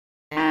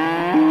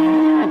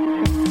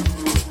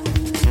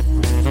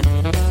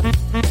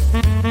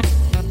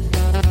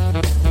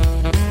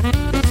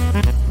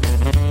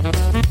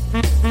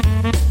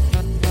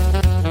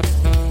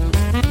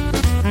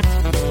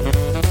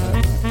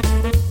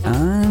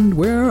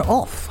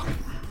off.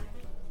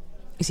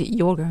 Is it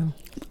your go?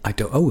 I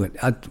don't.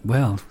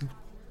 Well,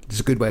 it's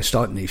a good way of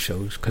starting these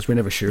shows because we're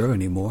never sure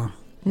anymore.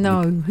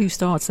 No, who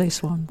starts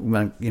this one?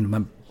 Well,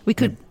 We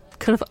could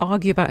have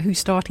argue about who's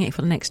starting it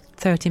for the next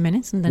 30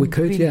 minutes and then we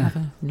could, really yeah. have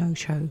a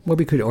no-show. Well,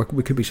 we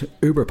could be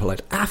uber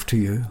polite. After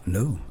you.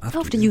 No.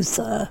 After you,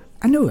 sir.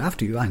 I know,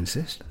 after you, I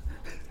insist.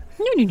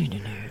 No.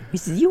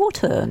 It's your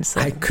turn,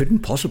 sir. I couldn't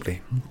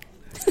possibly.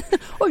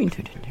 Oh,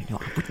 no.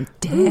 I wouldn't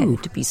dare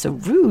to be so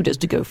rude as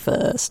to go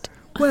first.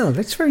 Well,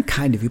 that's very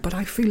kind of you, but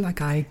I feel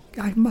like I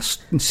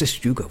must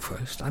insist you go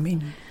first. I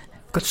mean,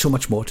 I've got so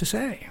much more to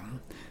say.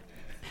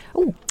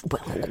 Oh,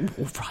 well,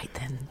 all right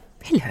then.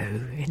 Hello,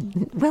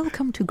 and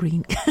welcome to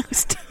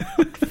Greencast.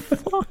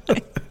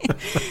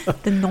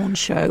 The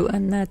non-show,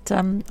 and that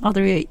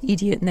other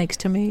idiot next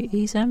to me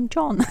is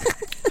John.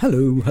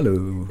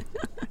 Hello.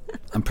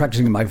 I'm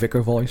practicing my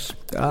vicar voice.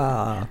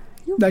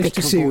 Nice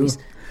to see you.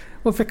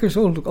 Well, vicars,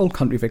 old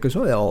country vicars,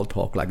 they all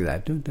talk like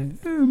that, don't they?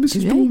 Oh,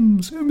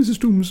 Mrs.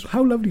 Dooms,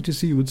 how lovely to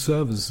see you at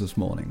service this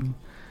morning.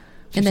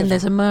 And then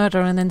there's a murder,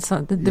 and then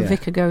the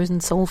vicar goes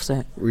and solves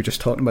it. We were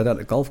just talking about that at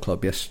the golf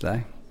club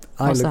yesterday.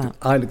 What's that?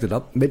 I looked it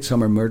up.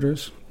 Midsummer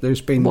Murders.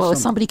 There's been. Well,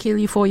 somebody kill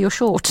you for your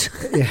short.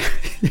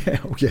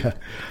 yeah.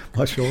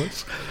 My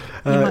shorts.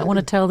 You might want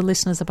to tell the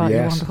listeners about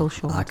your wonderful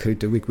shorts. I could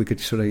do. We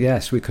could sort of.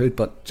 Yes, we could.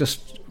 But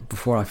just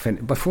before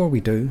we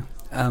do.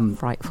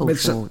 Frightful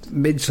shorts.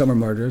 Midsummer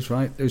Murders,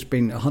 right? There's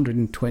been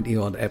 120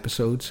 odd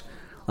episodes,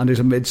 and there's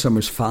a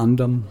Midsummer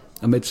fandom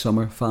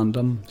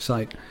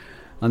site,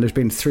 and there's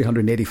been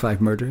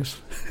 385 murders.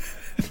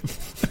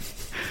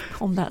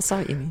 On that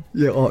site, you mean?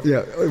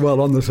 Yeah. Well,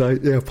 on the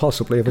site, yeah,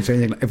 possibly if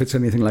it's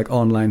anything like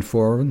online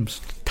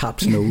forums,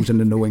 taps nose in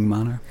a knowing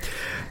manner.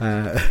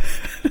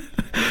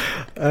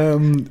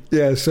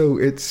 So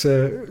it's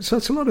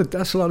that's a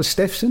lot of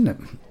stiffs, isn't it?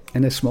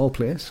 In a small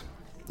place.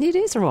 It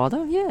is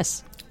rather,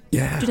 yes.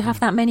 Yeah. Did it have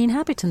that many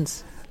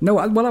inhabitants? No,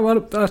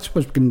 that's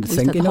what I've been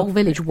thinking. The whole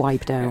village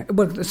wiped out.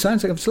 Well, it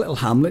sounds like it's a little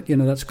hamlet.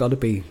 That's got to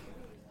be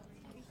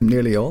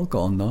nearly all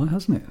gone now,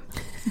 hasn't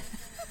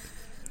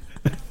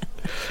it?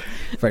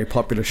 Very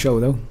popular show,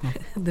 though.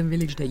 The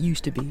village that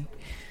used to be.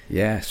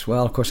 Yes.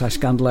 Well, of course, I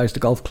scandalised the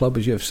golf club,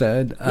 as you have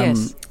said.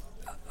 Yes.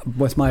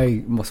 With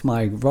my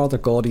rather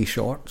gaudy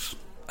shorts,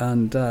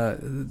 and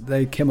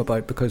they came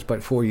about because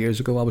about 4 years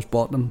ago I was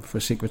bought them for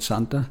Secret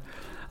Santa.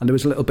 And there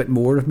was a little bit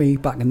more of me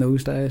back in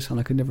those days, and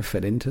I could never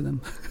fit into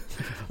them.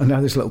 And now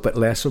there's a little bit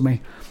less of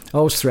me. I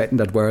always threatened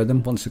I'd wear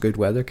them once the good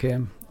weather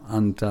came,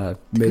 and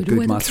made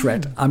good my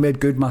threat. I made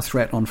good my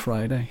threat on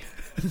Friday.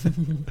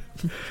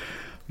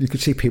 You could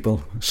see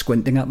people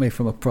squinting at me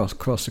from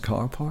across the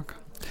car park.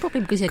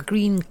 Probably because you had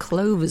green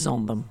clovers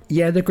on them.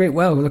 Yeah, they're great.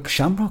 Well, look,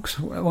 shamrocks,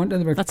 weren't they?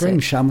 They were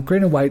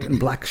green and white and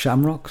black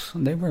shamrocks,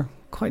 and they were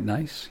quite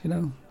nice.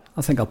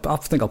 I think I'll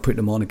put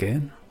them on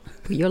again.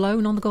 Were you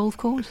alone on the golf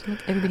course?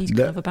 Like everybody's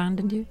kind of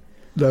abandoned you?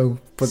 No,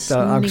 but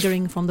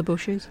sniggering from the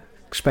bushes?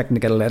 Expecting to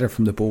get a letter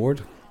from the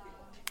board,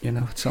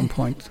 at some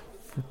point.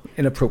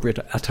 Inappropriate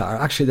attire.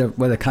 Actually,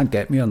 they can't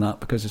get me on that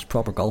because it's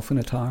proper golfing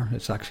attire.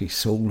 It's actually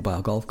sold by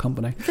a golf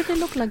company. But they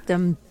look like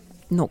them,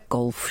 not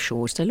golf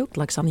shorts. They look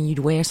like something you'd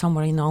wear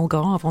somewhere in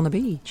Algarve on the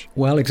beach.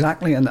 Well,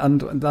 exactly, and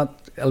that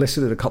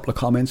elicited a couple of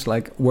comments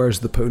like, "Where's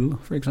the pool?"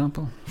 for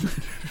example.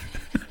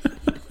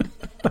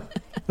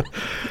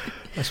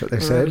 That's what they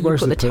said.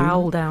 Where's the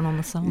towel down on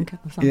the sunk or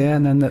something? Yeah,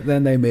 and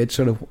then they made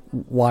sort of,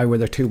 why were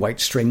there two white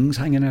strings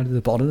hanging out of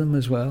the bottom of them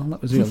as well?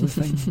 That was the other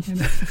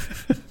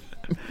thing.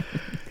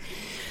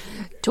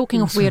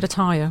 Talking of weird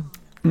attire,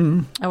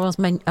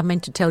 I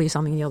meant to tell you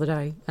something the other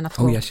day, and I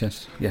thought,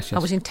 yes. I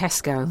was in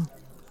Tesco,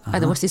 and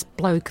there was this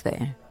bloke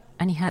there,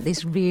 and he had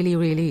this really,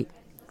 really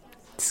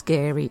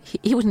scary.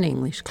 He wasn't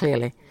English,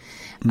 clearly,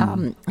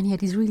 and he had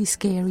these really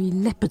scary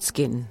leopard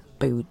skin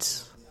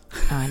boots,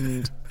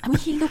 and. I mean,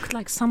 he looked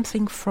like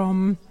something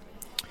from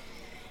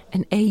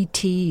an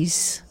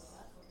 80s,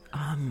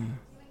 I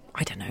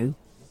don't know.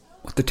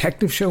 What,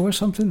 detective show or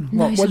something?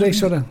 No, what were they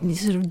sort of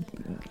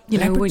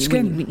leopard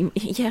skin?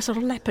 Sort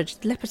of leopard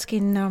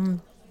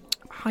skin,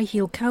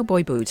 high-heel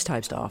cowboy boots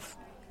type stuff.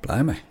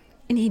 Blimey.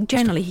 And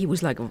he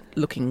was like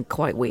looking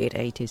quite weird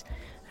 80s.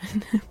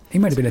 He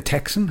might have been a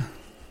Texan.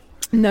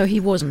 No, he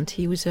wasn't.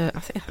 He was, I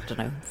don't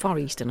know, Far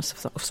Eastern of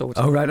sorts.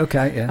 Oh, right,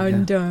 okay, yeah.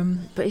 And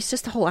but it's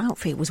just the whole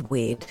outfit was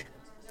weird.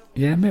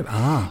 Yeah, maybe.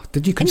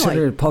 Did you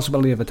consider the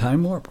possibility of a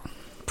time warp?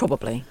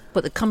 Probably,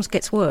 but it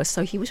gets worse.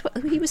 So he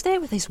was there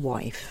with his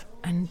wife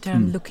and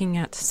looking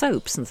at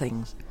soaps and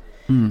things.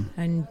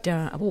 And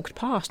I walked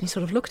past and he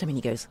sort of looked at me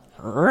and he goes,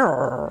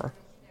 "Rrr."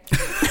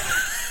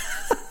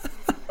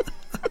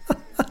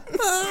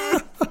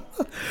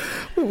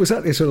 What was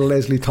that? Sort of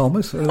Leslie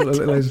Thomas?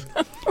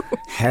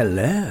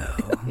 Hello.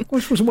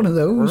 Which was one of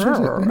those, was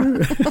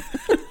it?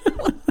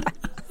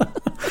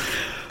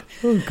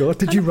 Oh, God.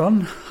 Did you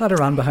run? I'd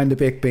have ran behind the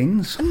baked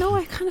beans. No,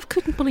 I kind of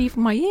couldn't believe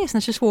my ears,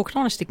 and I just walked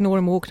on. I just ignored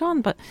him and walked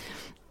on. But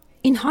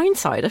in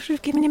hindsight, I should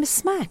have given him a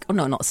smack. Oh,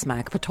 no, not a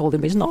smack, but told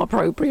him it's not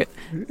appropriate.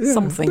 Yeah,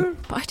 something.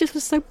 But I just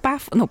was so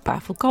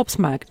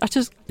gobsmacked. I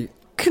just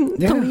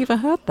couldn't believe I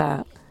heard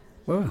that.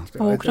 Well,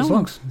 Walked as on.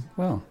 long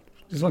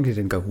as you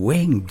didn't go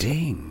wing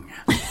ding.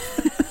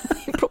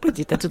 He probably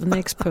did that to the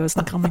next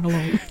person coming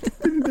along.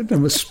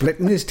 And was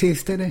splitting his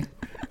teeth, did he?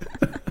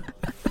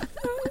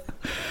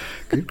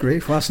 Good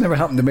grief. Well, that's never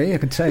happened to me, I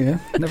can tell you.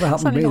 Never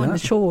happened to me, Not in that.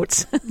 the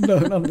shorts. No,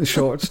 not in the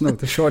shorts. No,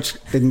 the shorts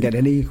didn't get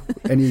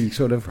any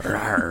sort of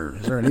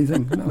rars or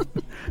anything. No.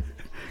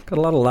 Got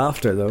a lot of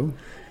laughter, though.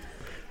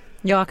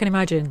 Yeah, I can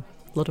imagine.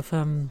 A lot of,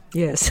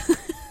 yes.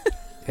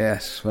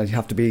 Yes, well, you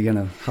have to be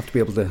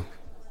able to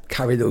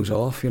carry those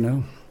off, you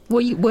know.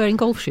 Were you wearing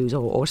golf shoes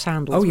or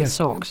sandals with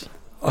socks?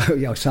 Oh,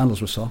 yeah,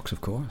 sandals with socks,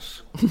 of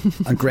course.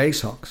 And grey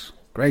socks.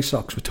 Grey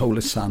socks with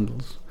toeless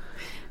sandals.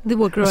 They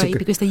were grey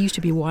because they used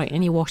to be white,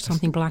 and you washed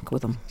something black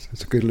with them.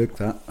 It's a good look,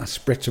 that. That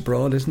spritz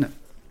abroad, isn't it?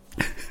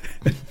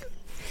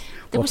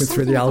 Walking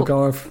through the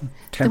Algarve,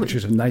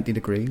 temperatures of 90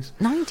 degrees.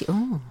 90?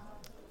 Oh.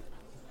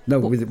 No,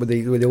 with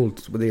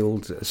the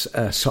old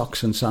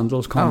socks and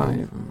sandals combo.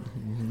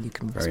 You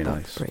can Very spot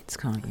nice. the Brits,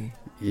 can't you?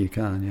 You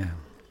can, yeah.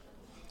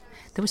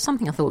 There was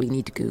something I thought we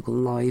need to Google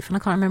live, and I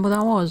can't remember what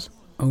that was.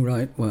 Oh,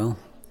 right, well.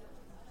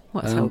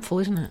 Well, that's helpful,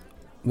 isn't it?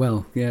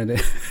 Well, yeah.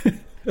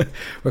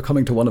 We're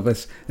coming to one of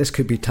us. This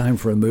could be time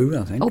for a moo,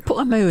 I think. Oh, put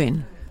a moo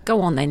in.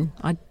 Go on then.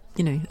 A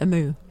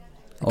moo.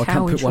 I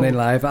can't put one in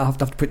live. I have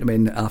to put them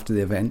in after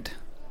the event.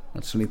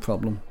 That's the only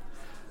problem.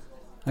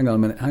 Hang on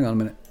a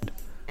minute.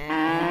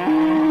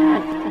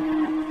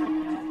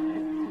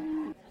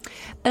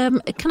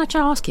 Can I just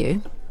ask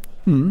you,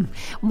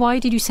 why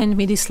did you send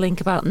me this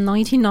link about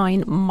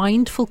 99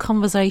 mindful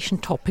conversation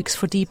topics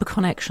for deeper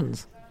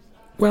connections?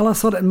 Well, I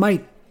thought it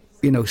might,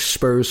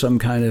 spur some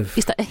kind of...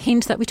 Is that a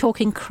hint that we're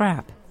talking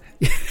crap?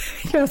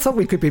 Yeah, I thought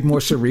we could be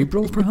more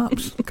cerebral,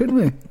 perhaps, couldn't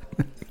we?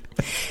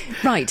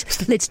 Right,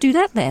 let's do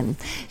that then.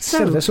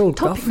 So, this old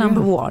topic guff,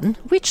 number yeah. 1,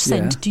 which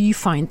scent do you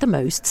find the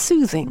most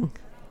soothing?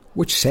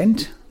 Which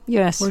scent?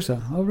 Yes. Where's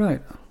that? Oh,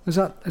 right. Is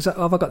that?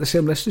 Have I got the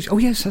same list as you? Oh,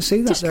 yes, I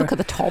see that Just there. look at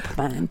the top,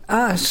 man.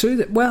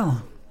 Soothing.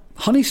 Well,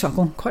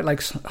 honeysuckle. Quite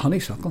like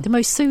honeysuckle. The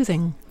most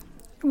soothing.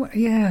 Well,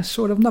 yeah,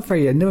 sort of. Not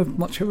very, never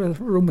much of a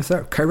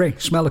aromatherapy. Curry.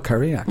 Smell of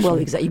curry, actually. Well,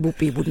 exactly, it would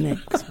be, wouldn't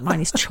it? 'Cause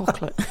mine is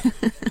chocolate.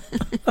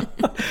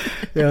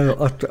 Yeah,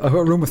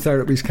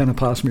 aromatherapy's kind of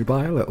passed me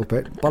by a little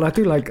bit. But I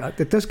do like,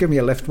 it does give me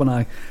a lift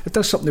it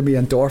does something to me,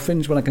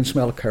 endorphins, when I can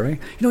smell curry.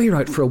 You're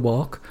out for a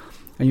walk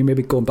and you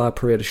maybe going by a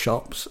parade of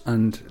shops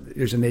and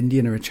there's an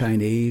Indian or a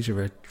Chinese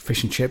or a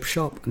fish and chip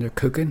shop and they're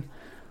cooking.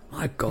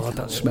 My God,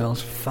 that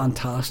smells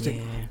fantastic.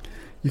 Yeah.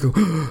 You go,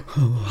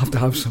 oh, I have to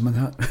have some of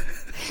that.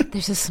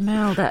 There's a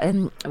smell that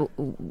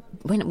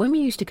when we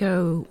used to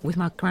go with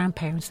my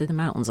grandparents to the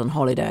mountains on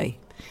holiday,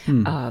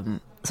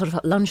 sort of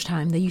at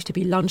lunchtime, there used to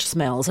be lunch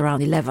smells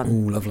around 11.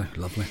 Oh, lovely,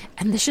 lovely.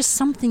 And there's just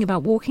something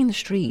about walking the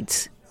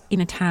streets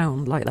in a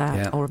town like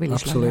that or a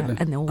village like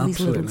that, and all these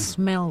little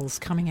smells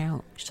coming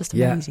out. It's just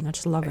amazing. I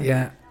just love it.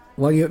 Yeah.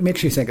 Well, it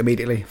makes you think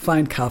immediately.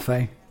 Find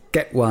cafe,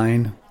 get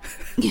wine,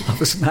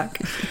 have a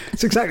snack.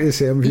 It's exactly the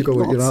same if you go,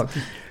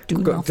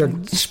 go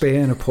to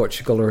Spain or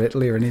Portugal or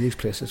Italy or any of these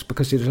places,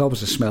 because there's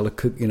always a smell of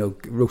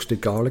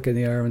roasted garlic in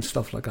the air and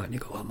stuff like that, and you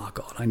go, oh my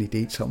God, I need to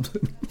eat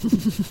something.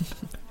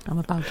 I'm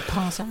about to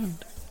pass out.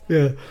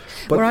 Yeah.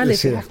 But where I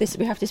live,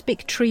 we have this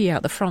big tree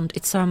out the front.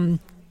 It's is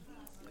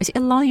it a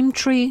lime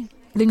tree?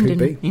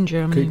 Linden in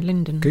Germany.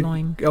 Linden,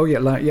 lime. Oh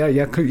yeah,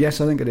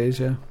 yes, I think it is.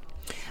 Yeah.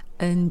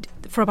 And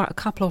for about a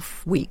couple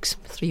of weeks,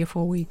 3 or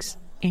 4 weeks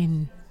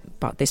in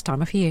about this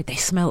time of year, they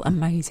smell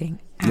amazing.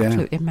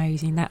 Absolutely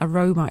amazing. That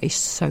aroma is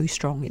so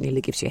strong it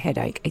nearly gives you a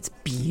headache. It's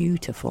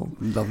beautiful.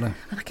 Lovely.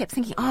 And I kept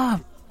thinking,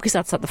 because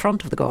that's at the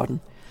front of the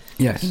garden.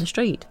 Yes. In the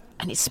street.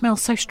 And it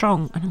smells so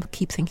strong. And I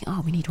keep thinking,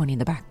 we need one in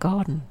the back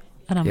garden.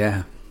 And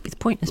it's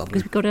pointless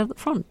because we've got it at the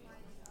front.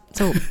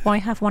 So why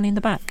have one in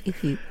the back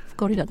if you've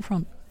got it at the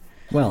front?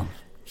 Well,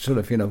 sort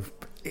of,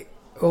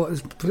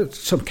 it's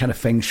some kind of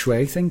feng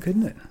shui thing,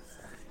 couldn't it?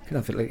 You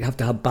have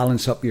to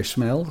balance up your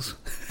smells.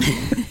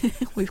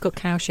 We've got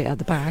cow shit at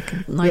the back,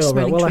 and nice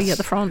smelling tree at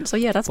the front. So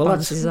yeah,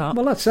 balances up.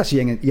 Well, that's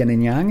yin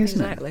and yang, isn't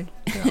it? Exactly.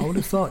 Yeah, I would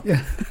have thought.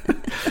 Yeah. Well,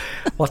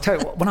 I'll tell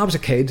you, when I was a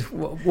kid,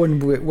 when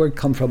we'd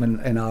come from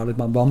in Ireland,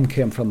 my mum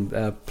came from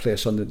a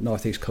place on the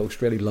northeast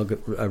coast, really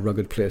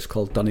rugged place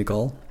called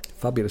Donegal.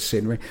 Fabulous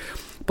scenery,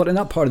 but in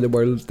that part of the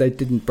world, they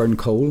didn't burn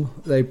coal;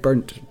 they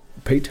burnt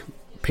peat,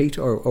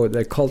 or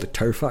they called it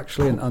turf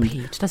actually. And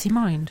peat. Does he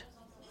mind?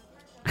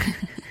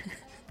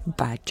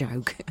 Bad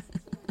joke.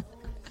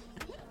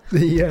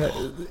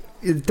 You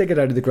dig it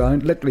out of the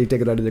ground, literally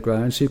dig it out of the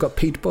ground. So you've got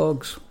peat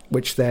bogs,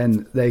 which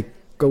then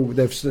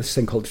there's this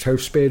thing called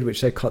turf spade,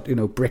 which they cut,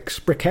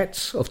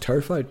 briquettes of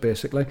turf out,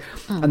 basically.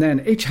 And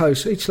then each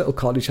little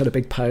cottage had a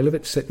big pile of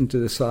it sitting to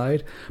the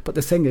side. But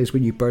the thing is,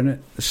 when you burn it,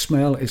 the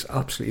smell is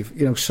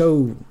absolutely,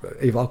 so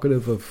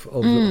evocative of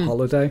the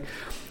holiday.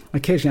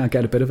 Occasionally I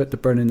get a bit of it to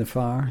burn in the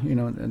fire,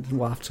 and it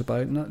wafts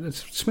about. And it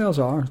smells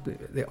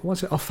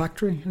what's it,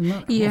 olfactory? Isn't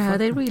that? Yeah, olfactory?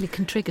 they really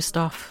can trigger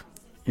stuff.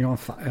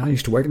 I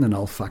used to work in an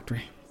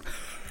olfactory.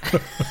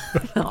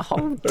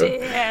 Oh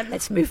dear,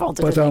 let's move on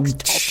to the next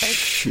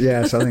topic.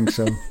 Yes, I think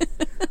so.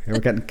 We're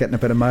getting a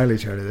bit of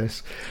mileage out of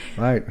this.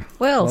 Right.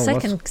 Well,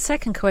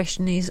 second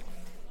question is,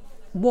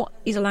 what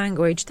is a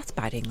language? That's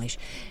bad English.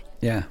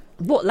 Yeah.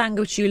 What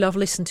language do you love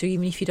listening to,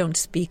 even if you don't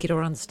speak it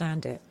or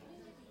understand it?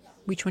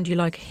 Which one do you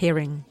like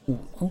hearing?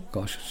 Oh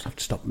gosh, I have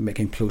to stop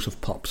making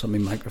plosive pops on my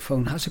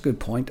microphone. That's a good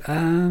point.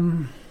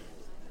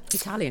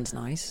 Italian's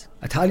nice.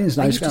 Italian's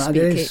nice. I used to speak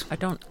it. I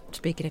don't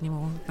speak it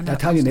anymore.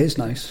 Italian is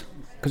nice.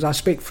 Because I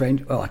speak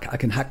French. Well, I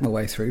can hack my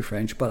way through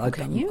French, but I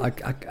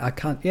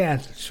can't. Yeah,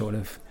 sort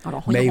of.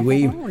 Mais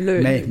oui,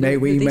 mais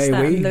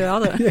oui. Le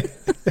other.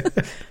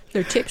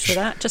 No tips for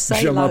that. Just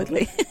say it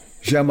loudly.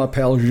 Je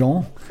m'appelle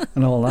Jean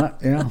and all that.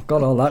 Yeah,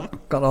 got all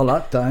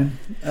that down.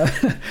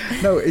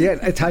 No, yeah,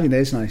 Italian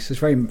is nice. It's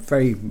very,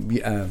 very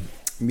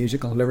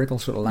musical, lyrical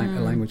sort of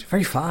language.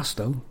 Very fast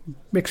though.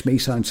 Makes me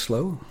sound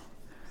slow.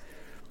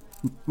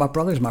 My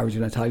brother's married to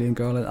an Italian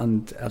girl,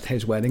 and at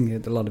his wedding, he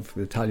had a lot of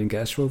Italian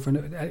guests over.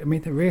 And I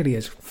mean, it really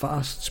is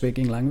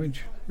fast-speaking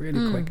language,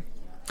 really quick.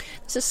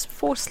 There's this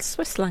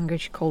Swiss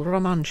language called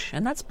Romansh,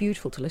 and that's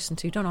beautiful to listen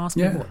to. Don't ask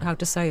me how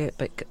to say it,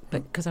 but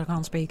because I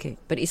can't speak it.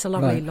 But it's a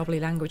lovely, lovely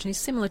language, and it's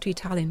similar to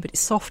Italian, but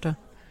it's softer.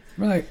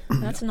 Right.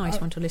 And that's a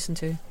nice one to listen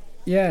to.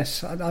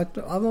 Yes, I've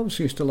always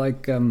used to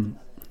like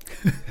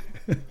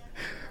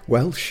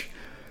Welsh.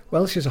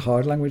 Welsh is a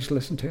hard language to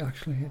listen to,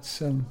 actually.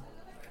 It's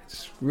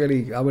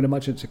really, I would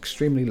imagine it's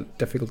extremely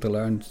difficult to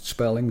learn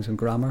spellings and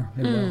grammar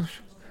in Welsh.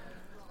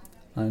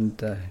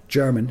 And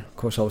German, of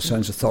course, always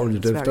sounds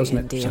authoritative, doesn't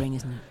it? Endearing,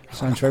 isn't it?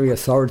 Sounds very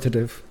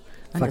authoritative.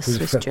 And the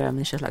Swiss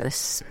German is just like the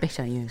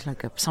spit I use,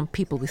 like some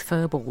people with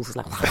fur balls,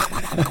 like.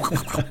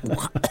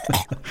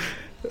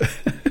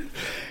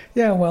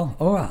 Yeah, well,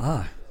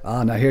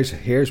 now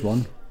here's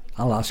one.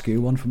 I'll ask you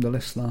one from the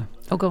list now.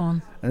 Oh, go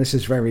on. And this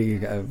is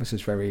very, I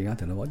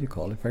don't know what you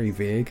call it, very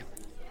vague.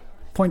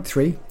 Point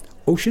 3.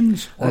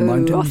 Oceans or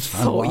mountains?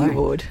 I thought you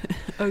would.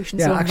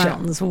 Oceans or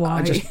mountains?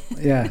 Why?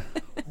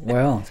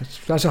 Well,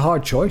 that's a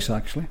hard choice,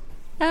 actually.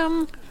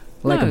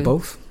 Like them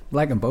both.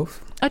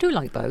 I do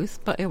like both,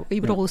 but it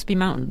would always be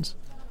mountains.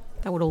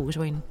 That would always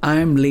win.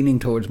 I'm leaning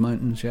towards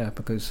mountains, yeah,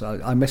 because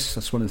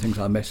that's one of the things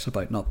I miss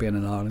about not being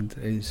in Ireland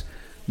is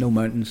no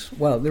mountains.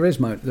 Well, there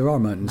are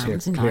mountains here,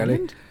 clearly.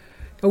 Ireland?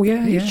 Oh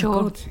yeah, yeah,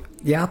 sure? God.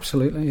 Yeah,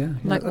 absolutely, yeah.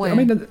 Like where? I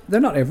mean, they're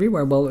not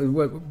everywhere. Well,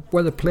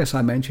 where the place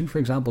I mentioned, for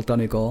example,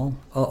 Donegal,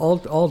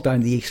 all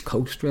down the east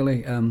coast,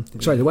 really.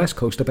 Sorry, the west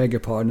coast. I beg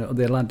your pardon.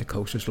 The Atlantic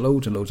coast. There's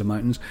loads and loads of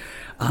mountains,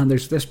 and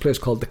there's this place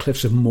called the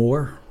Cliffs of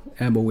Moher,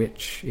 Moher,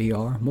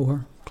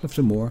 Moher, Cliffs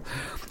of Moher,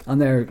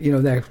 and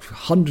they're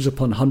hundreds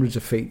upon hundreds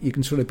of feet. You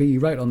can sort of be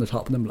right on the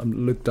top of them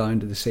and look down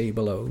to the sea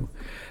below.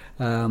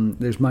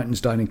 There's mountains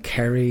down in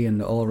Kerry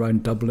and all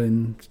around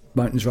Dublin,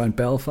 mountains around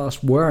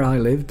Belfast. Where I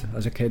lived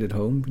as a kid at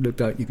home, looked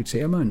out, you could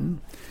see a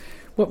mountain.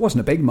 Well, it wasn't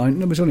a big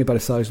mountain, it was only about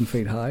 1,000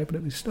 feet high, but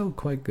it was still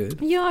quite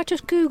good. Yeah, I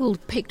just googled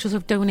pictures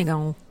of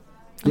Donegal,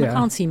 and I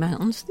can't see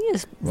mountains.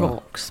 There's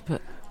rocks,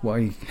 but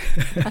why?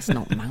 That's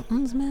not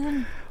mountains,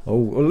 man. Oh,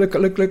 well, look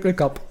up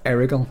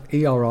Errigal,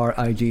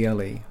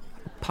 Errigle.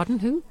 Pardon,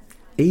 who?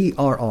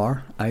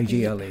 Errigle.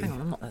 Hang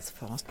on, I'm not that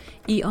fast.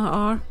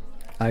 Errigle.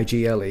 And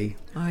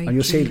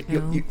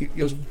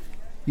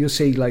you'll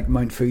see like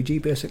Mount Fuji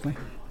basically.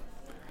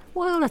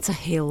 Well, that's a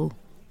hill.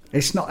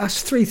 It's not.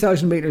 That's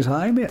 3,000 meters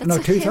high, mate. That's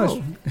a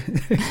 2,000.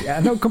 Yeah,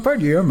 no. Compared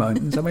to your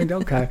mountains, I mean,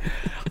 okay.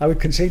 I would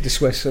concede the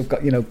Swiss have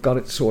got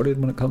it sorted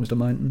when it comes to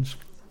mountains.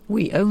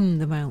 We own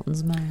the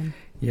mountains, man.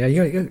 Yeah,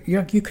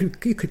 you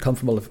could come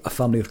from a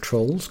family of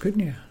trolls, couldn't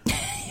you?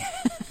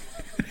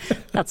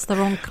 That's the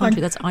wrong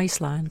country. That's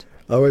Iceland.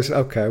 Oh, it's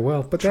okay.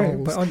 Well, but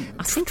I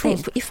think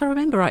if I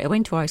remember right, I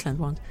went to Iceland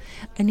once,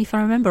 and if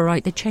I remember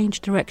right, they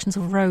changed directions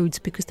of roads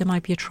because there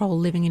might be a troll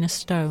living in a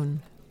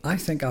stone. I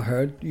think I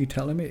heard you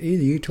telling me.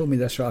 Either you told me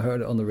this or I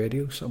heard it on the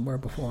radio somewhere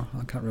before.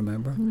 I can't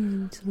remember.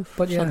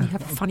 But yeah, suddenly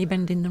have a funny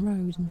bend in the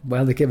road.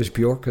 Well, they gave us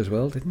Björk as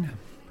well, didn't you?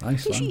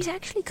 Iceland. She's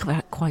actually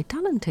quite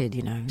talented,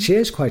 you know. She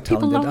is quite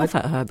talented. People laugh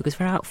at her because of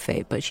her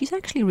outfit, but she's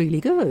actually really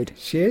good.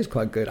 She is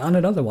quite good. And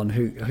another one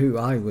who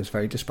I was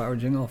very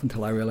disparaging of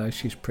until I realised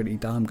she's pretty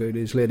damn good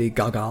is Lady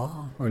Gaga.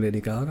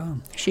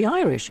 Is she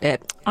Irish?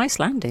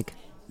 Icelandic?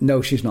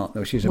 No, she's not.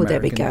 No, she's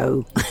American. Well, there we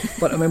go.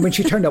 But I mean, when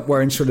she turned up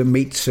wearing sort of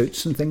meat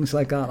suits and things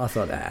like that, I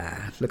thought,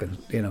 look at,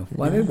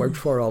 well, it worked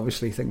for her,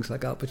 obviously, things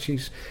like that. But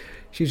she's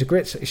a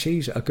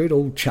good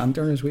old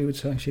chanter, as we would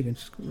say. She can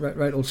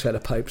right old set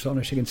of pipes on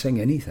her. She can sing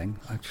anything,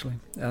 actually,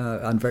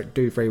 and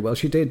do very well.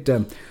 She did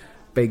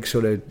big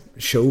sort of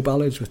show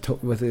ballads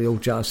with the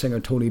old jazz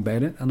singer Tony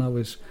Bennett, and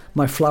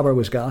my flabber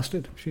was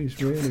gasted.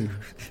 She's really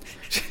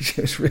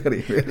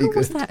really good. Who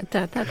was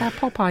that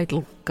pop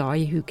idol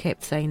guy who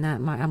kept saying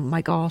that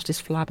my gast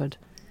is flabbered?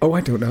 Oh,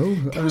 I don't know.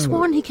 There was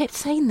one who kept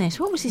saying this.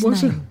 What was his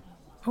name?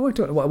 Oh, I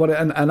don't know. What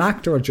an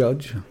actor or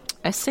judge?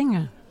 A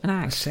singer.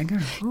 A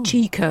singer? Oh.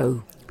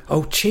 Chico.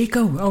 Oh,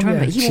 Chico. Oh,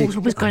 yeah. He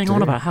was going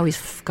on about how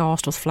his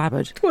gast was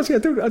flabbered. Was he? I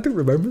don't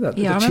remember that.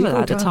 Yeah, I remember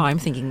that at the time,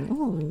 thinking,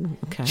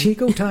 oh, okay.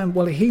 Chico time.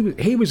 Well, he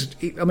was.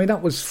 I mean,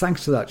 that was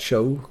thanks to that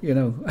show, you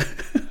know.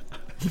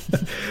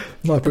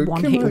 My boot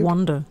One-hit came out.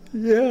 wonder.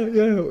 Yeah.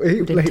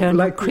 He, They turned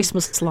like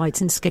Christmas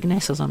lights in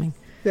Skegness or something.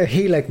 Yeah,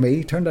 he, like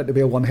me, turned out to be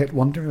a one-hit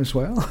wonder as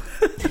well.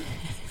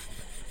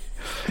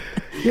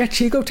 Yeah,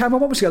 Chico Time.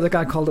 What was the other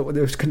guy called it?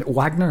 There was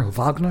Wagner,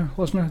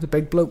 wasn't there? The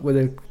big bloke with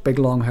the big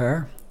long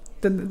hair.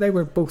 Then they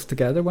were both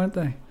together, weren't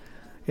they?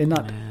 In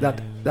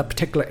that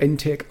particular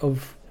intake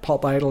of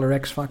Pop Idol or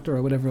X Factor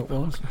or whatever it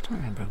was. I don't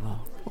remember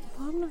what.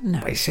 Wagner?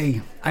 No. I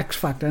see. X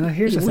Factor. And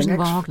here's the thing. It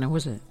wasn't Wagner,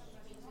 was it?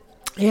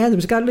 Yeah, there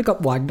was a guy, look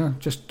up Wagner,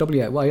 just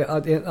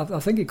I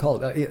think he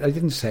called it, I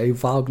didn't say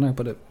Wagner,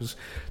 but it was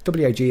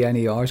Wagner.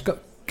 It's got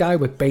a guy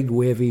with big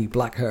wavy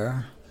black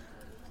hair.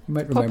 You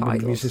might remember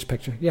him, use this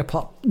picture. Yeah,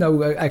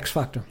 X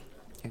Factor.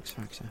 X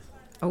Factor.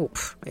 Oh,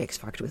 X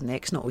Factor with an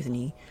X, not with an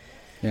E.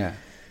 Yeah.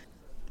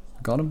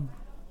 Got him?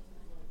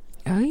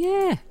 Oh,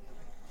 yeah. Do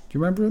you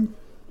remember him?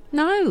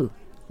 No.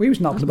 He was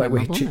knocking about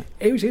with Chico.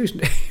 He was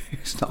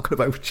knocking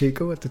about with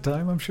Chico at the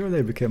time. I'm sure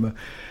they became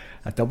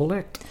a double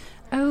act.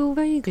 Oh,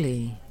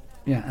 vaguely.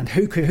 Yeah, and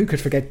who could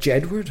forget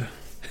Jedward?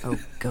 Oh,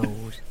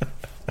 God.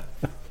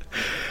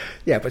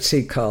 Yeah, but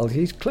see, Carl,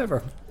 he's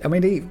clever. I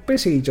mean, he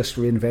basically just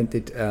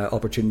reinvented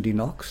Opportunity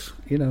Knocks,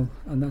 you know,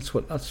 and that's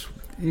it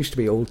used to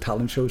be old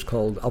talent shows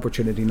called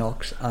Opportunity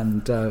Knocks,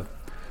 and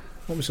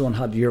what was the one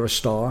had You're a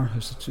Star?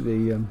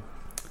 The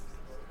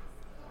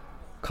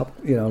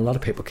you know, a lot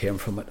of people came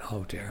from it.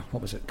 Oh dear,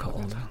 what was it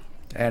called?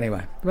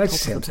 Anyway, it's the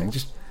same thing.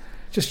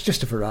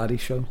 Just a variety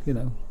show, you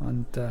know,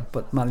 and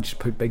but managed to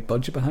put big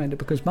budget behind it,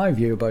 because my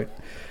view about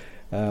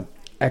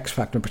X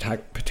Factor in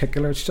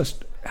particular, it's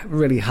just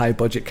really high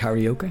budget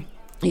karaoke.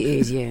 It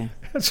is, yeah.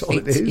 That's all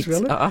it is,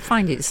 really. I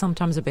find it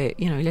sometimes a bit,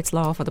 you know, let's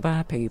laugh at the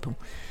bad people.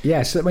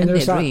 Yes, I mean, and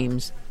there's their that.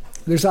 Dreams.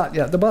 There's that.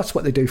 Yeah, that's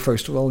what they do.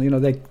 First of all, you know,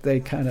 they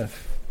kind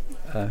of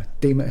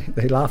they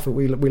laugh at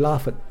we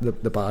laugh at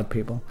the bad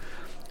people.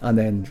 And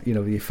then, you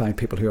know, you find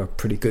people who are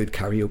pretty good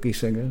karaoke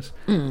singers,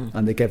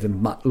 and they give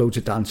them loads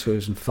of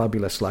dancers and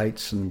fabulous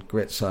lights and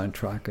great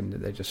soundtrack, and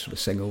they just sort of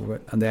sing over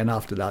it. And then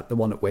after that, the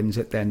one that wins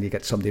it, then you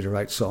get somebody to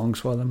write songs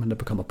for them, and they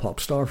become a pop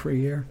star for a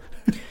year.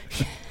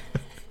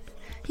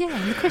 Yeah,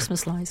 and the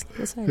Christmas lights, like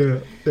I said.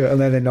 Yeah, and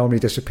then they normally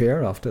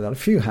disappear after that. A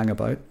few hang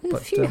about. A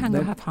few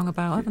have hung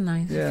about, haven't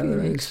they? Yeah,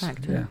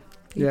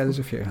 there's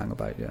a few hang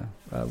about, yeah.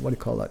 What do you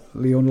call that?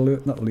 Leona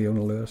Lewis? Not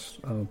Leona Lewis.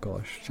 Oh,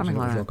 gosh. Something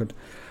like that. Good.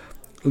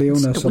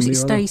 Leona, was it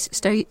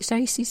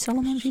Stacey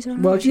Solomon? She's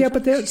around. Well, yeah,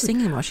 but she's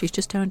singing. Well, she's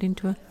just turned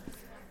into a.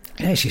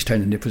 Yeah, she's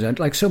turned into a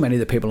presenter. Like so many of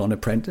the people on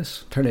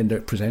Apprentice turn into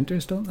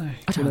presenters, don't they?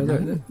 I don't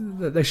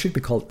know. They should be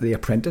called the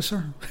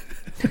Apprenticer.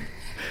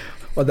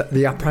 Or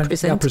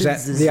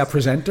the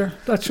presenter.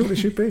 That's what it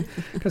should be,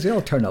 because they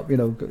all turn up, you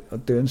know,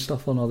 doing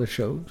stuff on other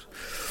shows.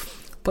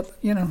 But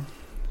you know,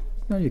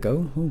 there you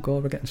go. Oh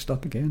God, we're getting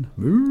stuck again.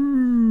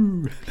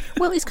 Ooh.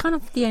 Well, it's kind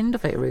of the end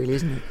of it, really,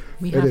 isn't it?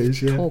 We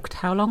have talked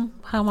how long?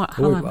 How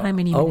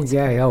many minutes?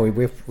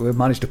 We've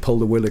managed to pull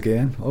the wool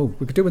again. Oh,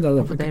 we could do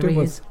another.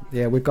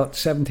 We've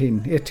got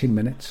 18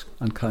 minutes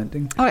and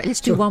counting. All right,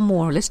 let's do one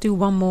more.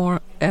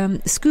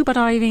 Scuba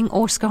diving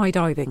or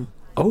skydiving?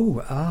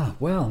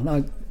 Well,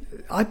 now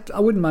I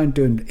wouldn't mind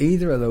doing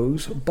either of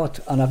those,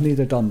 and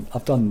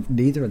I've done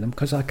neither of them,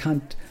 because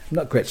I'm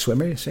not a great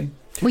swimmer, you see.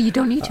 Well, you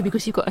don't need to,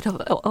 because you've got to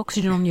have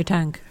oxygen on your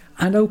tank.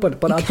 I know,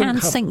 but you I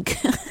can sink.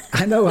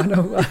 I know.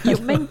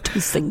 You're meant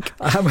to sink.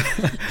 I'm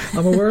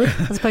aware.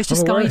 As opposed to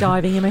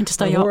skydiving, you're meant to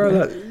stay up.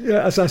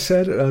 As I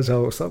said, as I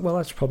always thought, well,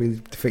 that's probably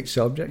the defeats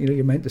the object. You know,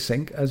 you're meant to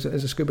sink as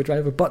a scuba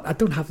diver, but I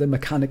don't have the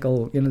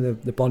mechanical, you know,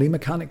 the body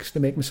mechanics to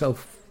make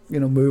myself, you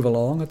know, move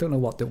along. I don't know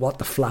what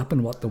the flap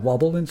and what the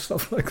wobble and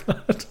stuff like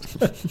that.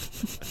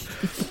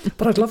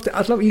 But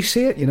I'd love you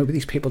see it, you know, with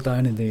these people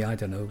down in the, I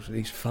don't know,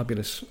 these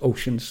fabulous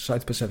oceans,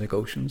 South Pacific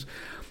oceans,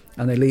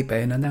 and they leap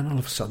in, and then all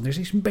of a sudden there's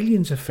these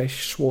millions of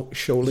fish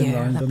shoaling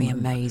around them. That'd be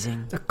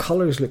amazing. The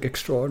colours look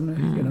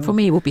extraordinary. You know? For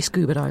me, it would be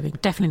scuba diving.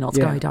 Definitely not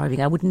skydiving.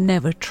 I would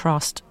never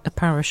trust a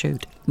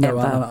parachute. No,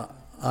 ever.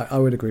 I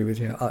would agree with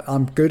you.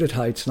 I'm good at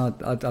heights, and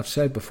I've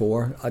said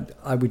before,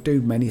 I would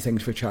do many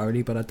things for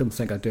charity, but I don't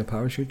think I'd do a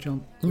parachute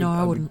jump. No,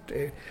 I wouldn't.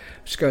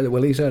 Scare the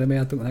willies out of me.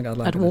 I don't think I'd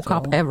like it. I'd walk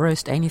up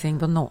Everest, anything,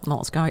 but not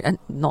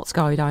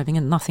skydiving,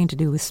 and nothing to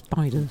do with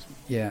spiders.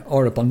 Yeah,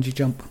 or a bungee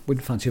jump.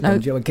 Wouldn't fancy a bungee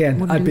jump.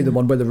 Again, I'd be the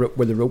one where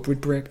the rope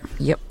would break.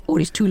 Yep, or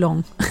it's too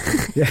long.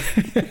 Yeah.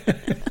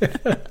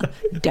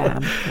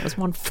 Damn, that was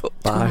 1 foot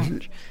too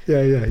much.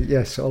 Yeah,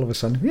 yes, all of a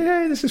sudden,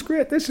 this is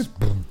great, this is...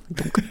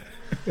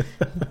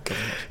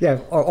 Yeah,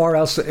 or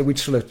else it would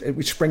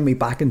spring me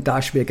back and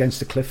dash me against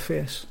the cliff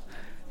face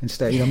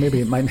instead. You know,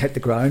 maybe it mightn't hit the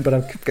ground, but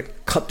I'd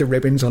get cut to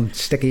ribbons on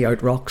sticky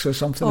out rocks or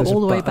something.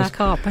 All the way back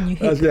up, and you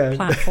hit the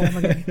platform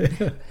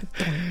again.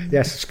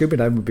 Yes, scuba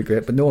diving would be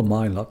great, but knowing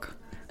my luck,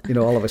 you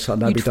know, all of a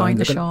sudden I'd be down. You'd find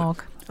the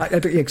shark.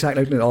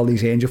 Exactly, looking at all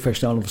these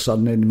angelfish, and all of a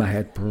sudden in my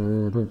head.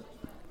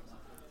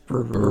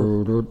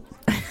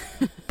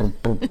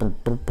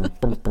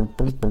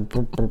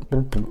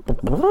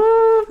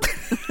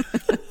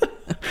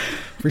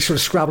 We're sort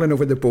of scrabbling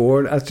over the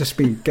board. I'd just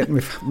be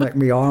getting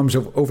my arms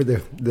over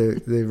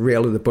the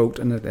rail of the boat,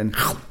 and then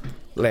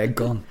leg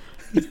gone.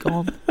 He's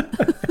gone.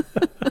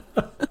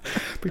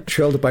 We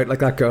trailed about like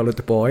that girl at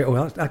the boy.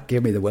 Oh, that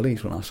gave me the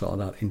willies when I saw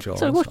that in Jaws.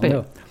 So what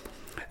bit?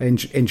 In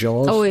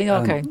Jaws. Oh, yeah,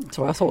 okay.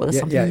 So I thought it was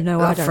something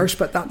I don't. First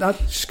bit,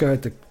 that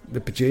scared the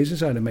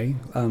bejesus out of me.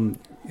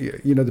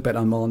 You know the bit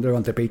I'm on there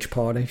on the beach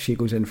party. She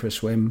goes in for a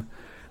swim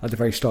at the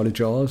very start of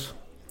Jaws,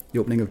 the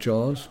opening of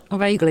Jaws. Oh,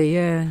 vaguely,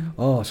 yeah.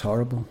 Oh, it's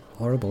horrible.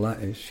 Horrible that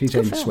is. She's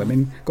in film.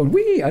 swimming, going,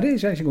 wee, it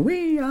is. She goes,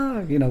 wee,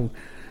 you know,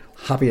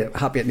 happy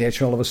at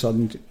nature. All of a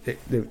sudden,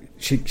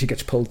 she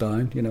gets pulled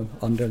down, you know,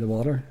 under the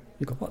water.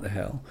 You go, what the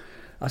hell?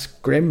 That's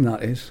grim,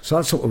 that is. So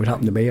that's what would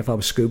happen to me if I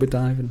was scuba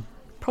diving.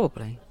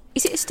 Probably.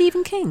 Is it a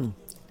Stephen King?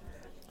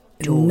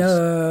 Jaws?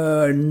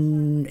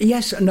 No,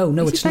 yes, no,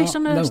 is it's it based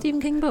not. on a No.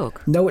 Stephen King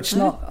book? No, it's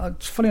not.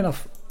 It's funny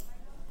enough.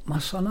 My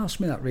son asked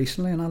me that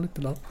recently, and I looked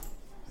it up.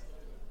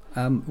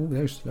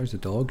 There's the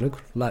dog.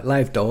 Look,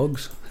 live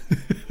dogs.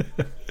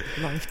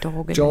 Live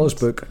dog. Jaws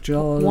book.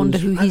 Jaws. Wonder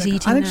who he's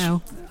eating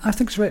now. I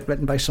think it's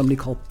written by somebody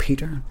called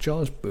Peter.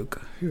 Jaws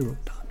book. Who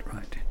wrote that?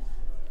 Right.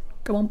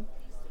 Come on.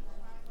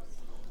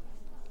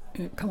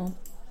 Yeah, come on.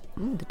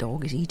 The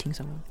dog is eating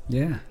someone.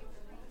 Yeah.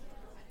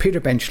 Peter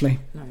Benchley.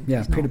 No,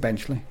 yeah, Peter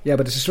Benchley. Yeah,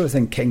 but it's the sort of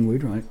thing King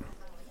would, right?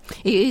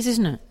 It is,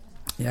 isn't it?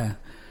 Yeah.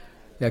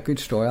 Yeah, good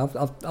story. I've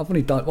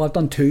only done. Well, I've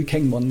done 2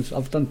 King ones.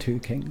 I've done 2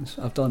 Kings.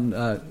 I've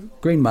done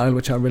Green Mile,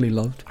 which I really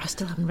loved. I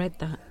still haven't read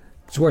that.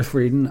 It's worth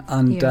reading,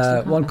 and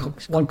one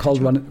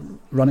called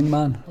Running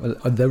Man,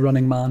 or The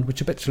Running Man, which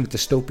is a bit sort of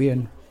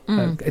dystopian.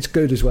 It's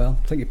good as well.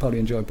 I think you probably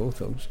enjoy both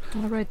those.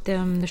 I read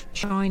The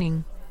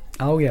Shining.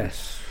 Oh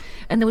yes.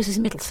 And there was this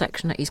middle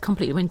section that he's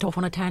completely went off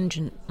on a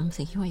tangent. I'm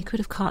thinking, well, you could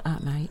have cut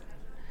that, mate.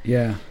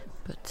 Yeah.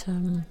 But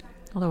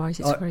otherwise,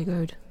 it's very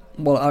good.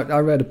 Well, I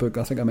read a book,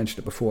 I think I mentioned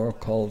it before,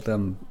 called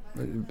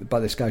by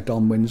this guy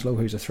Don Winslow,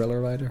 who's a thriller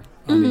writer,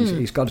 and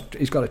he's got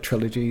a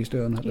trilogy he's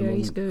doing at the moment.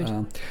 He's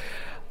good.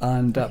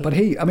 But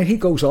he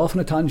goes off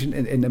on a tangent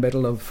in the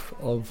middle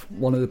of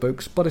one of the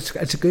books, but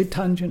it's a good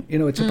tangent. You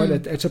know, it's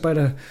about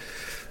a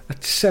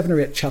 7 or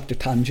 8 chapter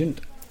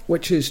tangent,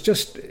 which is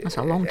just... That's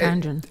a long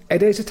tangent.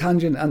 It is a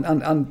tangent,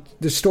 and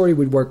the story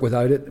would work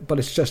without it, but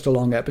it's just a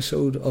long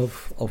episode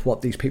of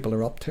what these people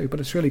are up to. But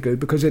it's really good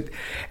because it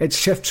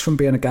shifts from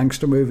being a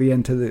gangster movie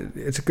into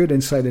it's a good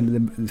insight into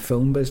the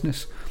film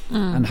business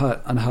and how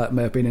it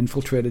may have been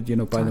infiltrated, you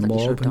know, by the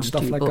mob and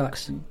stuff like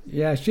books. that.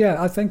 Yes, yeah,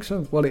 I think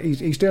so. Well,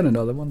 he's doing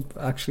another one,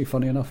 actually,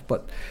 funny enough,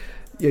 but...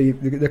 Yeah,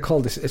 they're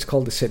called this. It's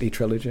called the City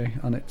Trilogy,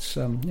 and it's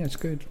it's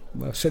good.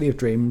 Well, City of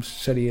Dreams,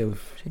 City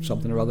of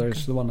something or other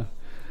is the one.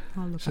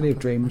 City of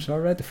Dreams. I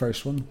read the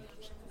first one.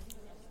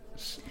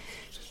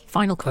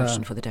 Final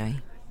question for the day.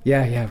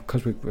 Yeah,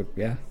 because we go.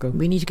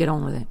 We need to get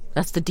on with it.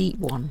 That's the deep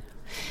one.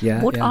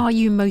 Yeah. What are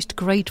you most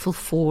grateful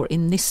for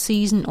in this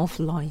season of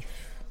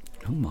life?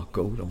 Oh my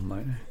God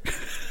Almighty!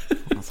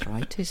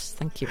 Arthritis.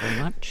 Thank you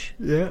very much.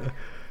 Yeah.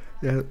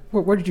 Yeah,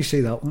 where did you see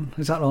that one?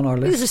 Is that on our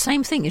list? It's the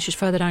same thing. It's just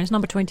further down. It's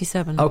number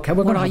 27. Okay,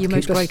 what are you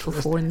most grateful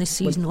for in this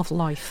season of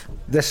life?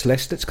 This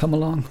list that's come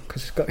along,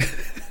 because it's got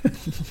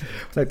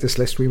without this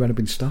list we might have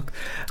been stuck.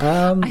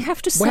 I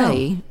have to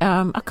say,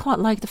 I quite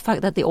like the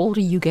fact that the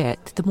older you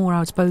get, the more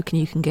outspoken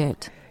you can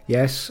get.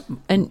 Yes,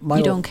 and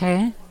you don't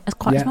care as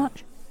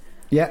much.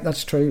 Yeah,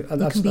 that's true.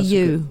 You can be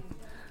you.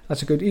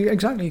 That's a good...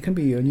 Exactly, you can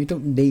be you, and you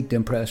don't need to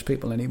impress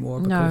people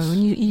anymore. Because, no,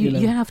 and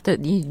you have to...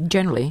 You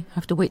generally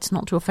have to wait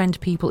not to offend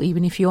people,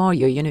 even if you are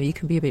you. You know, you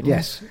can be a bit more...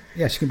 Yes,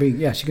 you can be...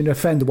 Yes, you can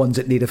offend the ones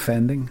that need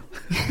offending.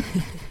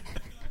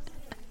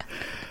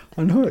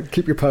 I know,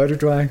 keep your powder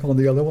dry on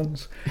the other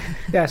ones.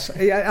 Yes,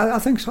 I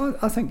think so.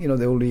 I think, you know,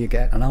 the older you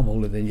get, and I'm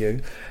older than you,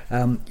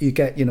 you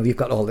get, you know, you've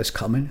got all this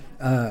coming.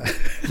 You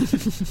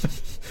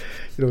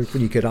know,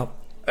 when you get up,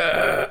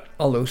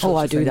 all those sorts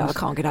I of do things. that. I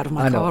can't get out of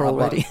my car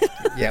already.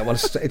 Yeah, well,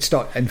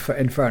 in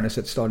fairness,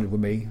 it started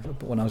with me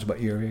when I was about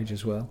your age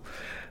as well.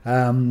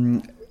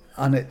 And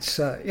it's,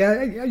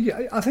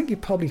 I think you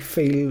probably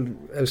feel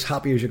as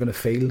happy as you're going to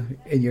feel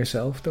in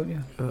yourself, don't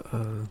you?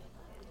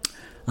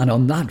 And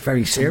on that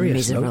very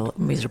serious note...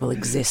 miserable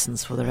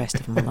existence for the rest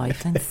of my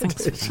life. And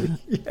thanks for that.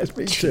 Yes,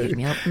 me Cheer too.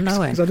 me up.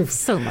 No,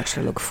 so much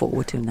to look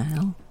forward to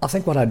now. I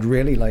think what I'd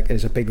really like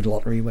is a big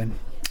lottery win.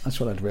 That's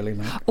what I'd really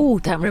like. Oh,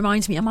 that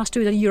reminds me. I must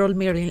do the Euro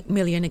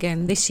Million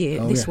again this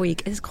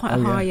week. It's quite a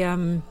high...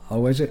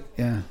 oh, is it?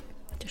 Yeah.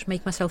 Just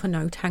make myself a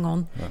note. Hang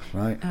on.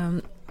 Right.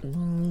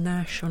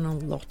 National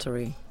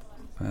Lottery.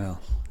 Well...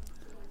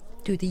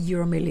 Do the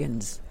Euro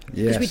Millions.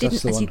 Yes, because we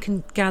didn't, as one. you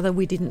can gather,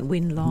 we didn't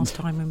win last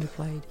time when we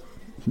played.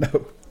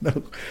 No.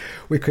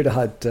 We could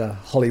have had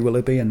Holly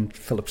Willoughby and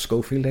Philip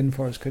Schofield in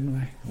for us, couldn't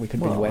we? We could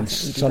be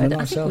sunning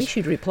ourselves. I think we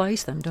should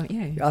replace them, don't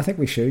you? I think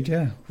we should,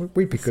 yeah.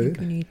 We'd be good.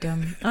 We need,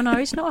 oh no,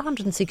 it's not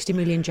 160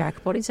 million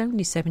jackpot, it's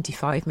only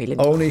 75 million.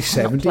 Only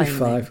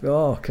 75?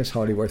 Oh, it's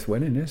hardly worth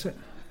winning, is it?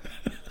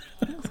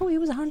 I thought it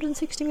was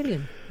 160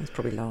 million. That's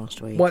probably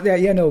last week. Well,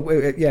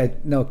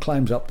 it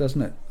climbs up,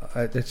 doesn't it?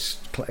 I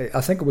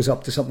think it was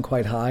up to something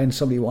quite high, and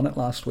somebody won it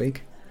last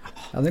week.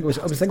 I think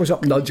it was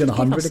up nudging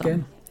 100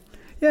 again.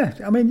 Yeah,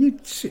 I mean,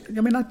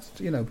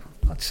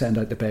 I'd send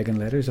out the begging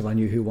letters if I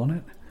knew who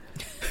won it.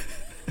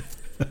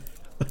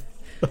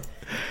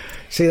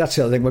 See, that's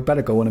the other thing. We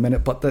better go in a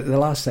minute. But the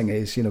last thing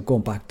is,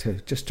 going back to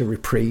just to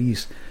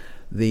reprise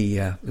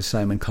the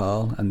Simon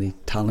Cowell and the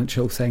talent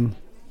show thing,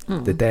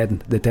 the dead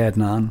nan. The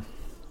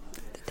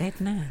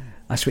dead nan.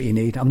 That's what you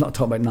need. I'm not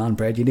talking about naan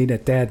bread. You need a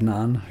dead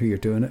nan who you're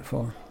doing it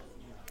for.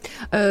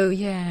 Oh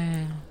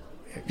yeah.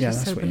 Yeah, She's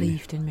that's so what you need.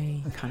 believed in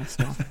me, kind of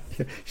stuff.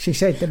 She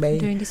said to me, I'm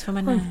doing this for my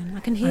nan. I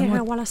can hear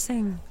her while I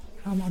sing.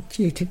 I want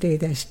you to do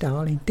this,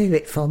 darling. Do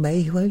it for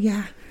me, will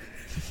ya?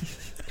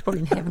 She's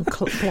probably in heaven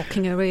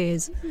blocking her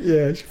ears.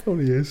 Yeah, she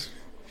probably is.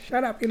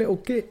 Shut up, you little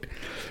kid.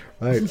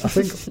 Right, I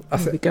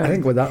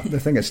think with that, I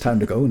think it's time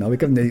to go now. We've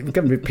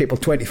given people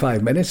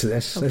 25 minutes of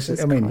this.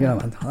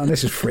 And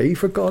this is free,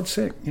 for God's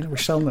sake. We're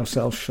selling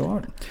ourselves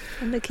short.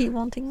 And they keep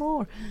wanting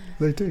more.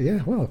 They do,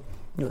 yeah. Well,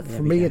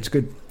 for me, it's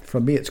good.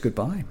 For me, it's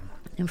goodbye.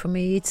 And for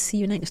me, it's see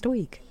you next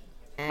week.